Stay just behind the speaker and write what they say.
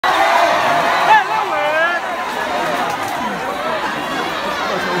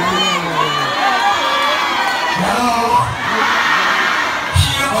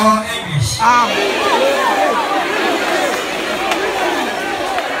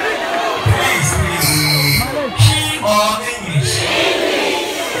Please, key or English?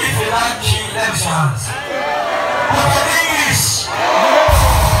 If you like key, let me chance. Okay, English.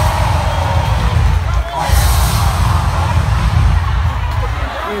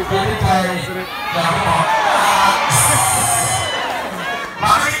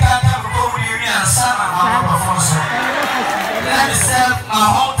 Let me serve my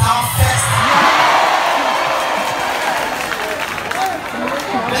hometown first.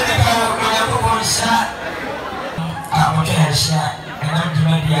 Let me go to one shot. I'm okay, shot. And I'm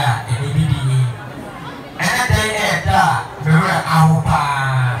doing the ABD. And then they had that. Very Aupa.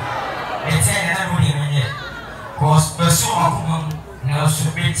 It's an enemy. Cause the soul of woman. No, so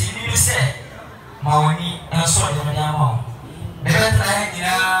pretty, you say. Maoni, and so the Madame. The better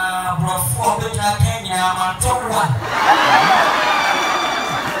I brought forward Kenya, Mantua.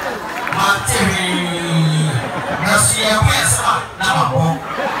 Materi, Russia, West, Namo,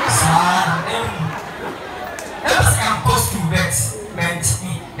 San, never can post to bet,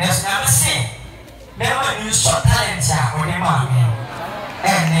 there's never say. Never use short talent or the money,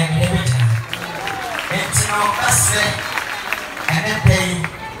 and then everything. It's no message, and then they,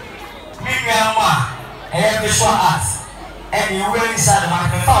 Miriam, every short ass. And you will inside my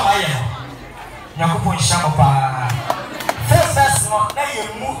fire. Yakupon Shapa. First, not that you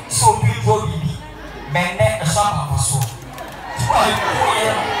move so beautiful, men, a summer or so.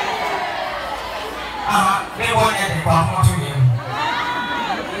 They want any problem to him.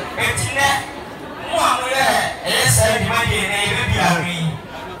 It's net. One way, say, my name,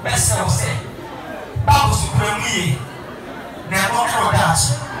 best of say. Babu Supreme, never for that.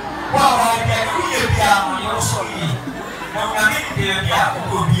 Well, I get really down your soul.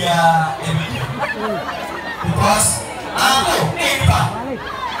 Because I know anybody.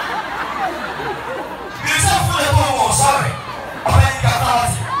 This is full of people, sorry. Open the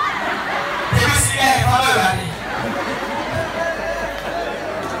authority. They will see a family.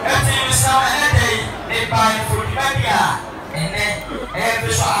 Everything is now and they buy food media and then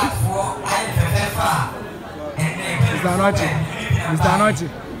every shot for IFFA and then Mr.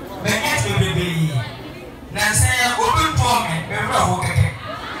 Anochi. Nancy, open for me, never okay.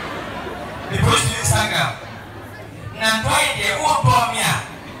 The post to Instagram. Nandoy, the old bomber.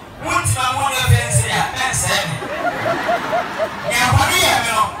 What's my one of them say? And say, yeah, what do you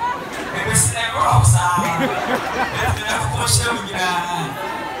know? It was never outside. It's never pushed me.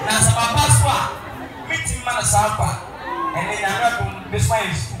 That's about password. Meeting Manasapa. And then I got this way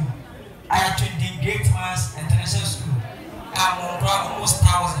in school. I actually did Great Mass International School. I'm on almost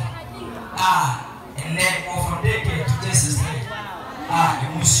 1,000. And then go from decade to this day. The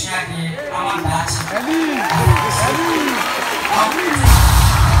Musiaki, Amandachi. I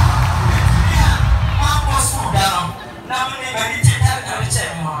was so down. Now, we never did that,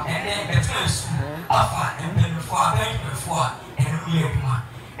 and then the first offer and then before, and we have one.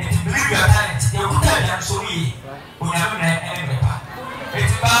 And to believe your talent, they will tell them so we never met any paper.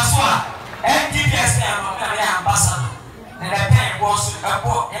 It's Baswa, and DPS, ambassador, and the pen was a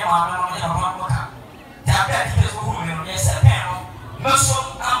book and one. Diabetes who will yes a panel,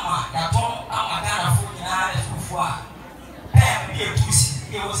 Muscle Amma, Yaton Amma Gana food in Ireland before. Pam be a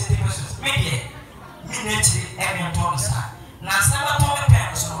juicy, it was a difference. Maybe minute every tonsa. Now, never told a pen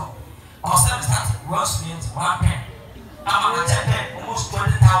or some started roast means 1 pen. I'm on a pen almost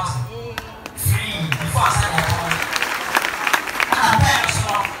 20,000 free before I said that.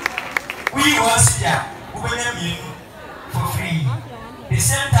 We was here, we will for free. The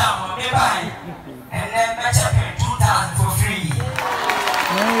same time, we buy. And then match up in 2,000 for free.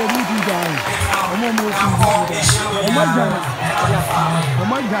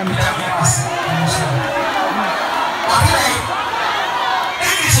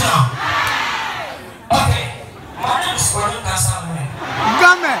 Okay, my name is Kwadwo Nkansah Lilwin.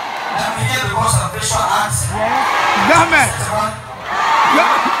 I'm here because of visual arts.